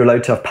 you're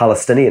allowed to have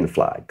Palestinian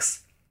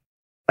flags.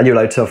 And you're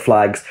allowed to have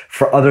flags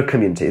for other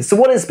communities. So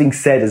what is being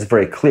said is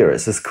very clear.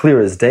 It's as clear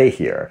as day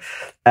here.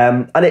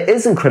 And it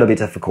is incredibly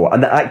difficult.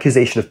 And the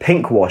accusation of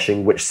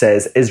pinkwashing, which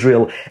says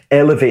Israel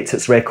elevates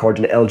its record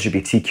in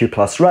LGBTQ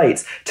plus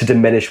rights to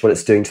diminish what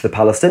it's doing to the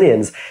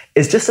Palestinians,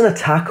 is just an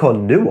attack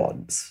on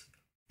nuance.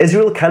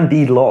 Israel can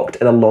be locked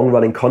in a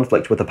long-running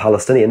conflict with the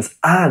Palestinians,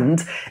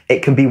 and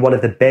it can be one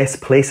of the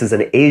best places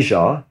in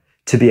Asia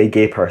to be a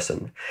gay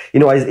person. You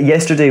know,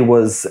 yesterday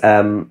was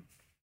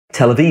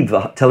Tel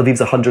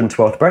Aviv's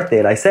 112th birthday,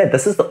 and I said,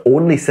 this is the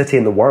only city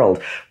in the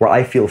world where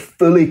I feel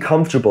fully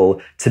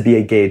comfortable to be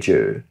a gay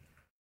Jew.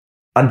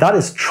 And that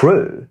is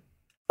true.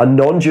 A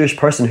non-Jewish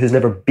person who's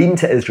never been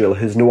to Israel,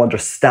 who's no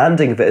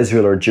understanding of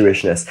Israel or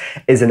Jewishness,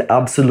 is in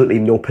absolutely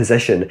no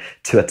position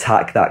to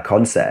attack that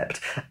concept.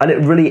 And it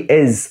really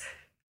is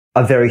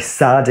a very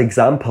sad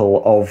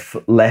example of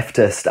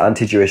leftist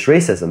anti-Jewish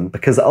racism,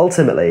 because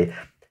ultimately,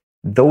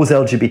 those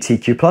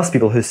LGBTQ plus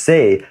people who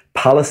say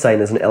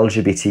Palestine is an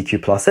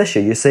LGBTQ plus issue,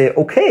 you say,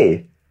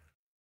 okay,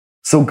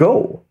 so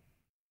go.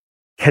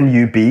 Can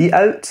you be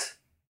out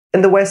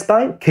in the West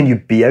Bank? Can you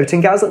be out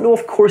in Gaza? No,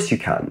 of course you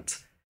can't.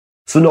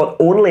 So not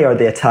only are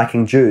they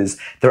attacking Jews,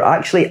 they're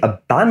actually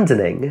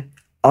abandoning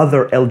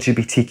other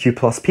LGBTQ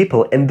plus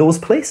people in those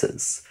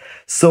places.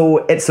 So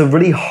it's a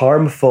really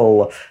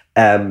harmful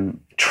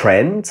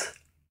trend.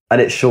 And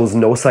it shows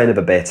no sign of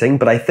abating.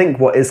 But I think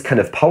what is kind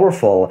of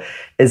powerful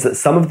is that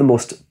some of the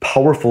most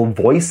powerful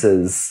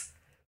voices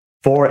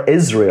for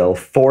Israel,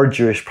 for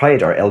Jewish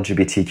pride, are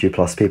LGBTQ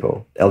plus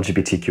people,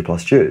 LGBTQ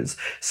plus Jews.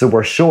 So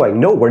we're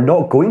showing, no, we're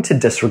not going to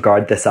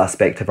disregard this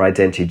aspect of our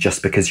identity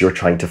just because you're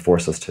trying to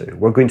force us to.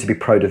 We're going to be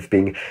proud of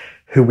being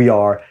who we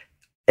are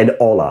in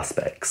all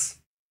aspects.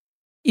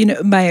 You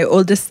know, my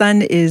oldest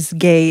son is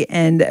gay,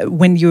 and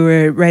when you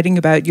were writing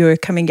about your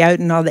coming out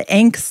and all the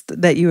angst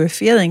that you were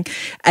feeling,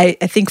 I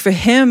think for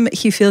him,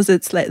 he feels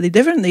it slightly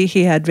differently.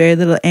 He had very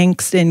little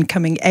angst in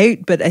coming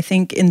out, but I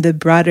think in the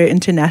broader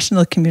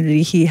international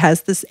community, he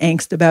has this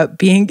angst about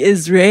being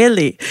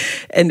Israeli.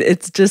 And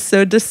it's just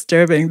so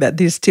disturbing that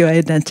these two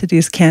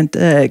identities can't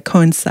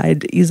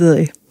coincide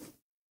easily.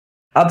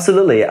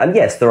 Absolutely. And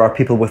yes, there are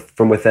people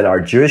from within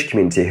our Jewish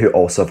community who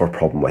also have a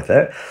problem with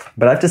it.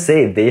 But I have to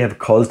say, they have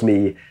caused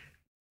me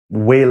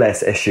way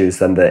less issues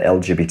than the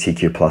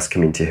LGBTQ plus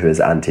community who is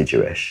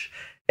anti-Jewish.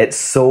 It's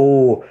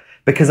so...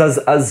 Because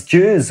as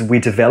Jews,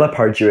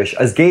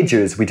 as gay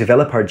Jews, we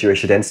develop our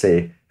Jewish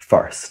identity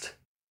first.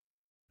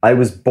 I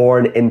was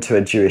born into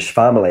a Jewish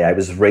family. I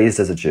was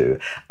raised as a Jew.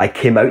 I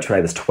came out when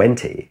I was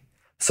 20.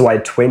 So I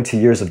had 20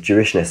 years of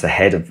Jewishness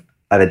ahead of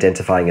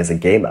identifying as a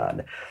gay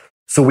man.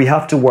 So we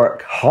have to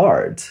work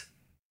hard.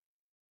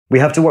 We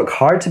have to work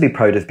hard to be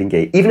proud of being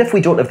gay, even if we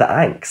don't have the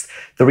angst.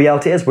 The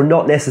reality is we're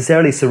not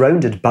necessarily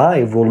surrounded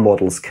by role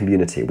models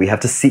community. We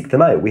have to seek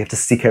them out. We have to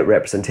seek out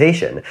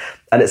representation.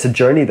 And it's a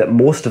journey that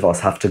most of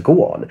us have to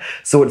go on.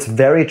 So it's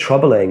very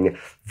troubling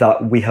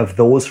that we have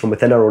those from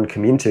within our own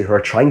community who are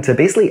trying to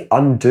basically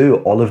undo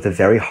all of the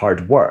very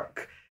hard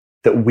work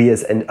that we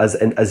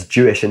as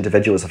Jewish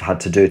individuals have had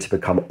to do to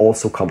become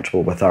also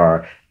comfortable with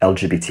our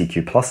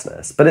LGBTQ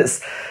plusness. But it's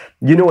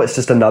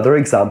just another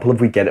example of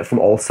we get it from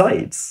all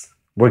sides.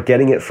 We're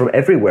getting it from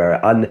everywhere.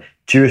 And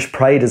Jewish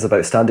pride is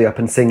about standing up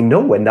and saying,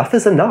 no, enough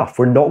is enough.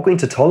 We're not going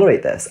to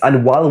tolerate this.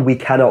 And while we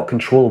cannot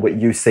control what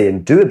you say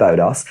and do about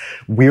us,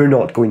 we're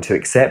not going to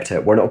accept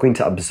it. We're not going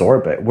to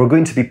absorb it. We're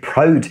going to be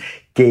proud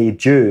gay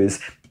Jews,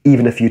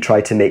 even if you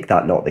try to make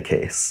that not the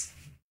case.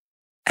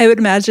 I would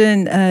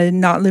imagine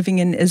not living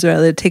in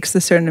Israel, it takes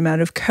a certain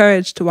amount of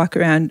courage to walk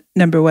around,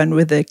 number one,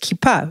 with a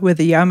kippah, with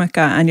a yarmulke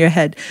on your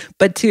head.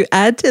 But to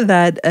add to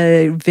that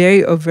a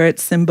very overt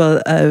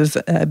symbol of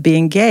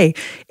being gay,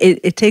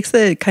 it takes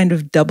a kind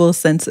of double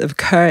sense of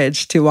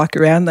courage to walk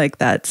around like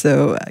that.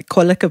 So,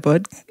 kol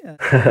hakavod.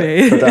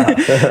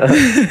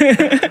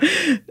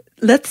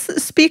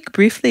 Let's speak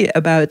briefly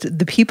about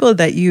the people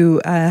that you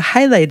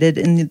highlighted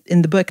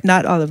in the book.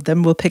 Not all of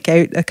them. We'll pick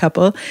out a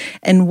couple.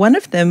 And one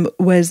of them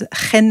was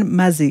Chen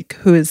Mazik,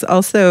 who is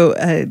also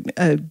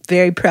a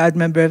very proud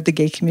member of the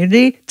gay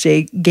community,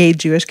 gay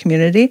Jewish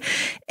community.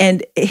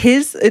 And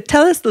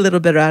tell us a little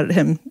bit about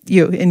him,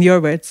 in your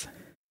words.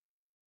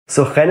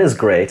 So Chen is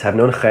great. I've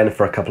known Chen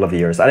for a couple of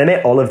years. And I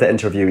met all of the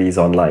interviewees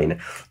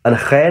online. And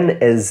Chen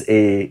is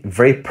a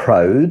very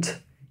proud,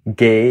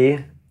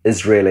 gay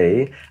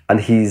Israeli,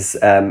 and his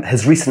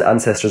recent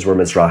ancestors were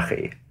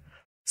Mizrahi.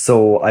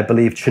 So I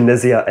believe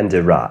Tunisia and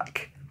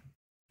Iraq.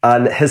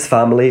 And his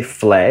family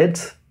fled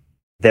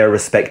their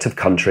respective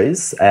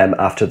countries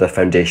after the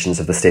foundations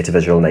of the State of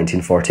Israel in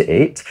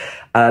 1948.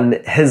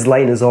 And his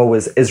line is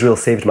always, Israel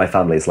saved my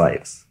family's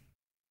lives.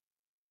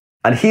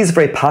 And he's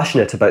very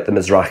passionate about the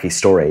Mizrahi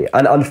story.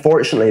 And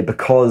unfortunately,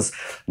 because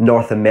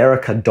North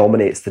America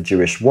dominates the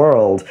Jewish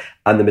world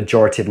and the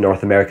majority of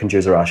North American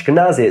Jews are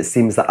Ashkenazi, it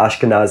seems that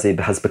Ashkenazi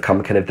has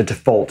become kind of the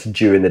default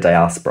Jew in the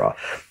diaspora.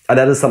 And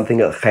that is something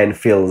that Chen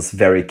feels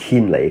very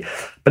keenly.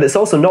 But it's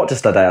also not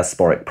just a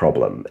diasporic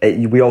problem.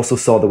 We also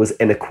saw there was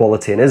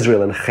inequality in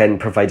Israel, and Chen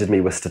provided me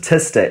with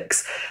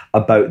statistics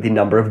about the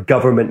number of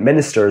government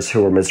ministers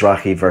who were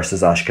Mizrahi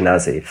versus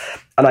Ashkenazi.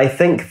 And I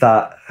think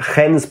that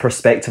Chen's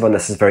perspective on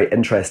this is very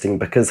interesting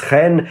because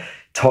Chen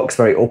talks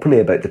very openly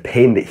about the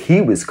pain that he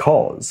was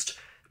caused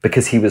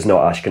because he was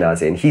not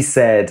Ashkenazi. And he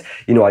said,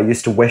 I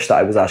used to wish that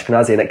I was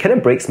Ashkenazi. And it kind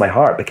of breaks my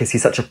heart because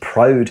he's such a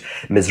proud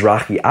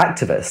Mizrahi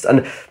activist.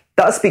 And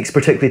that speaks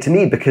particularly to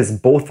me because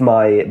both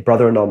my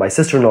brother-in-law and my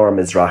sister-in-law are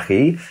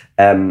Mizrahi,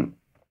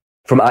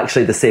 from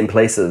actually the same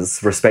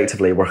places,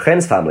 respectively, where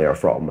Chen's family are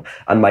from.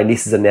 And my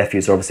nieces and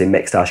nephews are obviously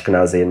mixed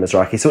Ashkenazi and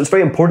Mizrahi. So it's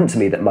very important to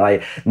me that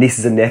my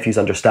nieces and nephews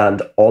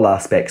understand all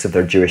aspects of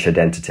their Jewish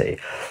identity.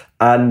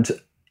 And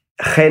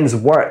Chen's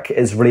work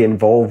is really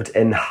involved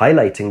in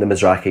highlighting the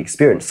Mizrahi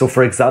experience. So,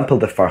 for example,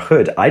 the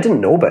Farhud, I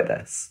didn't know about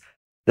this.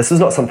 This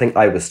was not something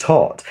I was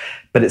taught,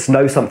 but it's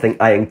now something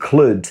I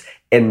include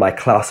in my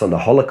class on the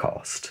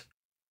Holocaust.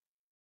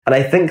 And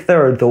I think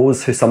there are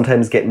those who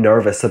sometimes get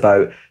nervous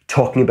about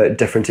talking about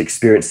different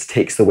experiences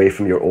takes away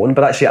from your own,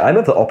 but actually I'm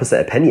of the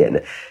opposite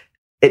opinion.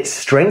 It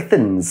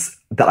strengthens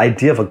the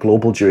idea of a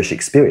global Jewish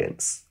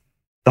experience.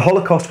 The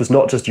Holocaust was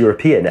not just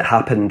European, it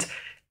happened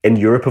in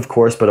Europe, of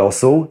course, but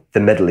also the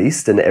Middle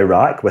East and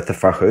Iraq with the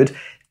Farhud,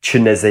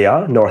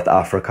 Tunisia, North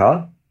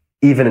Africa,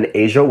 even in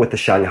Asia with the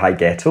Shanghai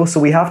Ghetto. So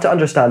we have to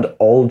understand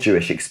all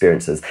Jewish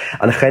experiences.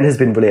 And Chen has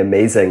been really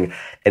amazing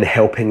in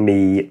helping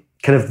me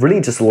kind of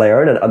really just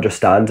learn and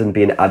understand and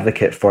be an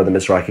advocate for the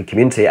Mizrahi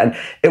community. And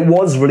it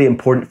was really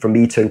important for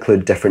me to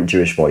include different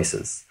Jewish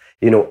voices.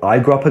 I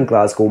grew up in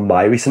Glasgow.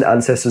 My recent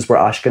ancestors were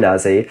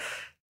Ashkenazi.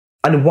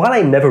 And while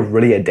I never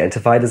really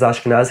identified as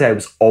Ashkenazi, I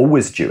was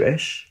always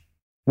Jewish.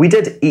 We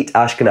did eat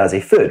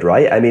Ashkenazi food,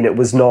 right? I mean, it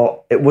was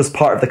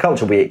part of the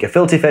culture. We ate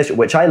gefilte fish,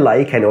 which I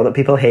like. I know that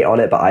people hate on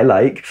it, but I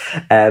like.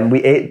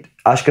 We ate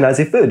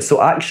Ashkenazi food.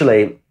 So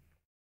actually,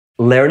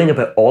 learning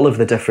about all of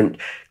the different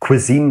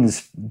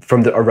cuisines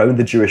from around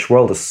the Jewish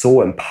world is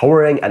so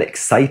empowering and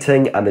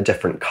exciting, and the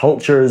different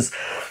cultures.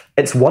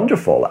 It's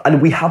wonderful.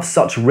 And we have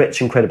such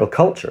rich, incredible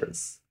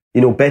cultures.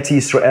 Beti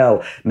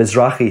Yisrael,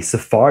 Mizrahi,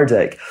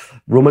 Sephardic,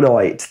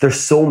 Romanite. There's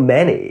so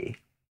many.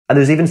 And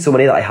there's even so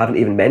many that I haven't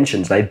even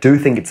mentioned. And I do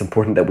think it's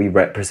important that we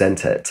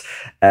represent it.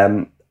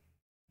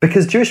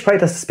 Because Jewish pride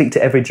has to speak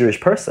to every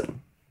Jewish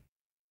person.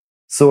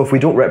 So if we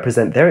don't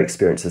represent their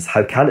experiences,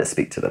 how can it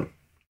speak to them?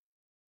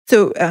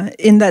 So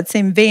in that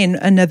same vein,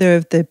 another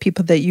of the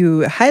people that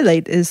you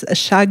highlight is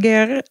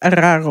Shager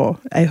Raro.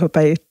 I hope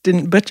I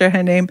didn't butcher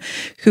her name,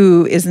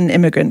 who is an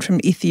immigrant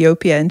from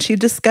Ethiopia. And she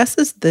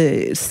discusses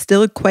the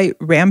still quite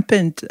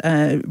rampant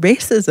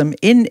racism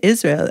in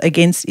Israel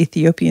against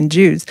Ethiopian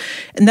Jews.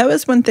 And that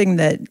was one thing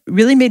that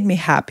really made me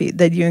happy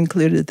that you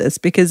included this,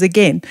 because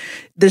again,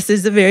 this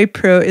is a very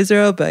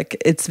pro-Israel book.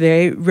 It's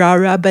very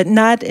rah-rah, but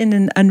not in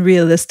an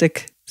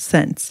unrealistic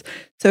sense.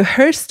 So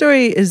her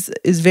story is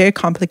very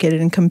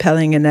complicated and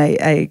compelling, and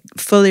I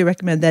fully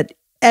recommend that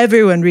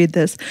everyone read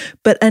this.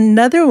 But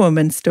another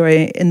woman's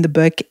story in the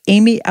book,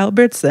 Amy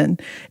Albertson,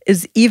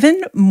 is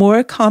even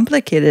more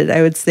complicated,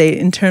 I would say,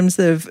 in terms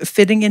of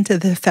fitting into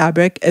the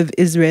fabric of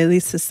Israeli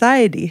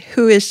society.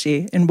 Who is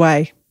she and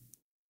why?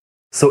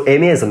 So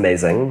Amy is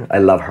amazing. I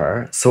love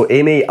her. So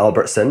Amy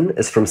Albertson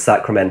is from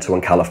Sacramento in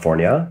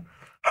California.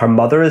 Her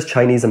mother is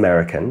Chinese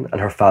American and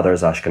her father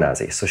is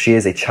Ashkenazi. So she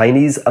is a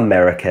Chinese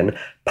American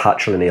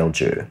patrilineal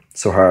Jew.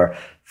 So her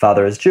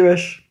father is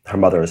Jewish, her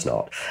mother is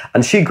not.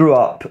 And she grew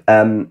up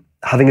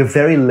having a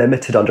very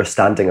limited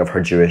understanding of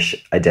her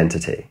Jewish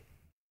identity.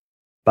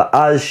 But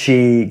as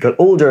she got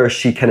older,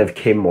 she kind of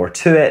came more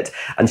to it,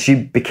 and she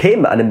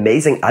became an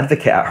amazing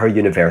advocate at her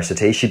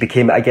university. She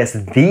became, I guess,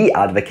 the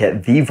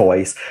advocate, the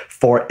voice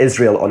for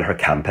Israel on her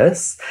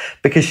campus,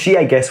 because she,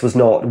 I guess, was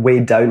not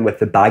weighed down with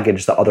the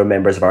baggage that other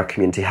members of our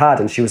community had.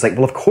 And she was like,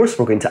 well, of course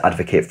we're going to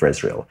advocate for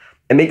Israel.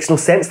 It makes no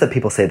sense that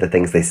people say the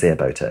things they say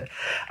about it.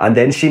 And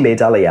then she made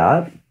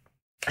Aliyah.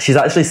 She's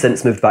actually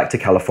since moved back to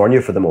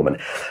California for the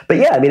moment. But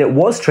yeah, I mean, it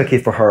was tricky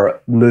for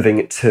her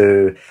moving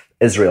to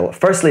Israel.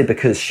 Firstly,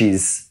 because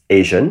she's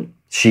Asian.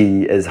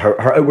 She is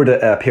her outward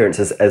appearance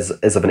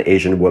is of an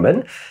Asian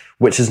woman,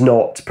 which is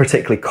not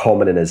particularly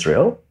common in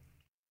Israel.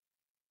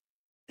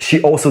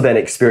 She also then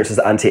experiences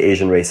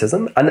anti-Asian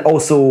racism. And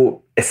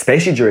also,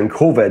 especially during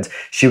COVID,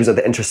 she was at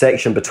the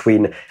intersection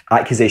between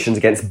accusations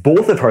against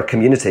both of her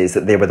communities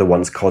that they were the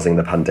ones causing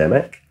the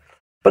pandemic.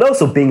 But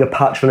also being a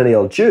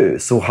patrilineal Jew,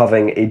 so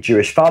having a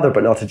Jewish father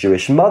but not a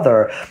Jewish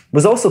mother,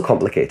 was also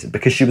complicated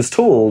because she was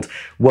told,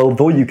 well,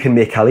 though you can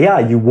make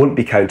Aliyah, you won't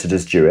be counted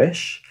as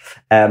Jewish.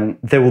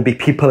 There will be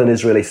people in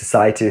Israeli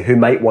society who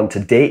might want to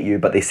date you,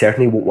 but they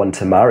certainly won't want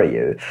to marry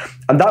you.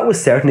 And that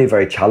was certainly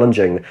very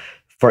challenging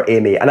for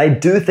Amy. And I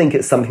do think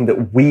it's something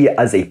that we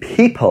as a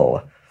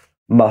people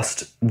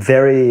must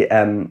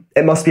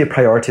it must be a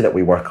priority that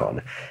we work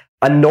on.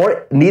 And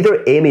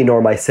neither Amy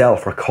nor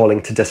myself are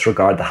calling to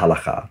disregard the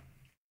halakha.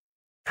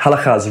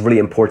 Halakha is really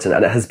important,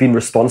 and it has been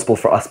responsible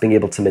for us being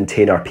able to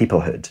maintain our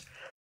peoplehood.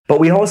 But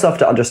we also have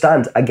to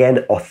understand, again,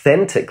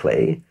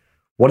 authentically,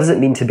 what does it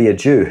mean to be a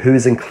Jew? Who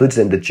is included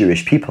in the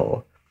Jewish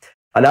people?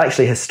 And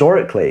actually,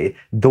 historically,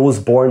 those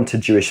born to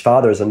Jewish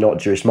fathers and not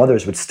Jewish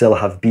mothers would still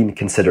have been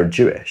considered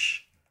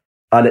Jewish.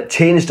 And it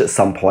changed at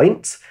some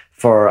point,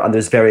 and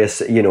there's various,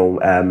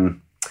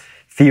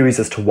 theories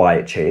as to why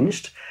it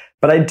changed.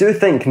 But I do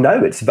think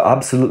now it's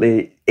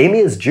absolutely, Amy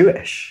is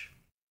Jewish.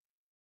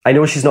 I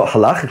know she's not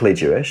halakhically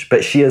Jewish,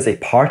 but she is a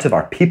part of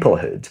our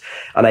peoplehood.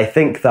 And I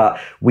think that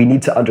we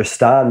need to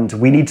understand,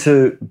 we need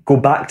to go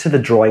back to the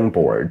drawing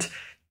board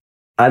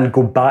and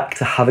go back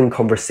to having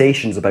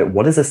conversations about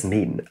what does this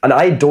mean? And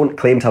I don't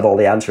claim to have all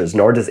the answers,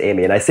 nor does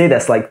Amy. And I say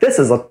this like, this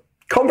is a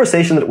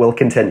conversation that will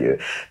continue,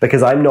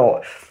 because I'm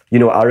not,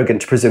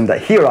 arrogant to presume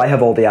that here I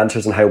have all the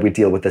answers on how we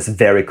deal with this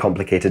very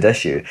complicated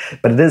issue.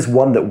 But it is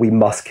one that we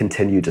must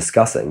continue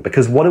discussing,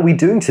 because what are we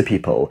doing to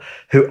people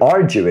who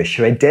are Jewish,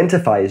 who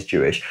identify as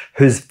Jewish,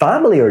 whose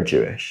family are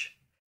Jewish,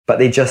 but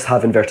they just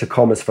have, inverted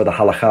commas for the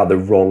halakha, the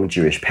wrong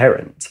Jewish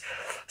parent?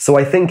 So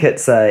I think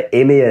it's,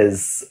 Amy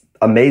is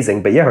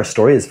amazing, but yeah, her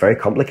story is very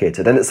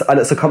complicated. And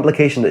it's a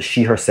complication that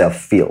she herself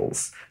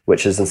feels,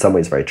 which is in some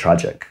ways very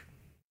tragic.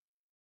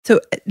 So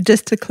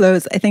just to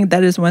close, I think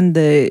that is one of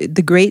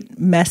the great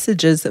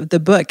messages of the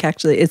book,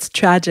 actually. It's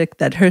tragic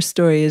that her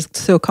story is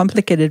so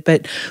complicated,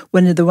 but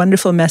one of the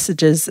wonderful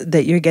messages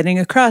that you're getting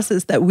across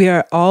is that we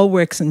are all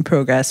works in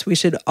progress. We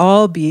should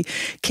all be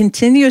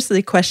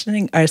continuously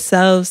questioning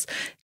ourselves,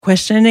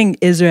 questioning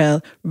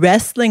Israel,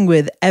 wrestling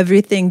with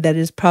everything that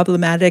is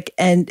problematic,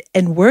 and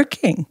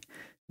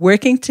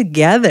working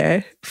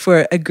together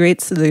for a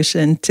great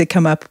solution to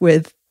come up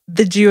with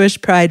the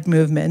Jewish Pride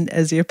movement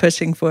as you're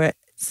pushing for it.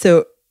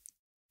 So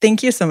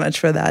thank you so much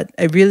for that.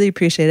 I really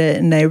appreciate it.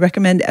 And I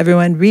recommend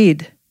everyone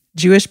read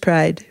Jewish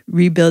Pride,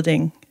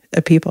 Rebuilding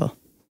a People.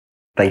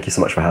 Thank you so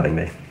much for having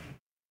me.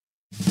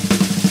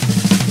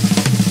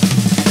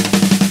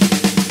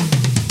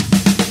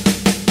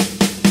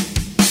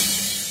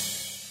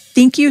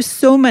 Thank you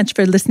so much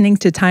for listening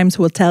to Times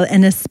Will Tell,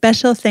 and a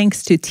special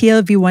thanks to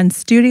TLV1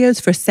 Studios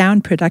for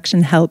sound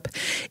production help.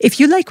 If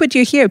you like what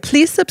you hear,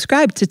 please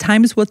subscribe to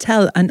Times Will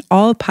Tell on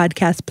all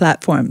podcast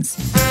platforms.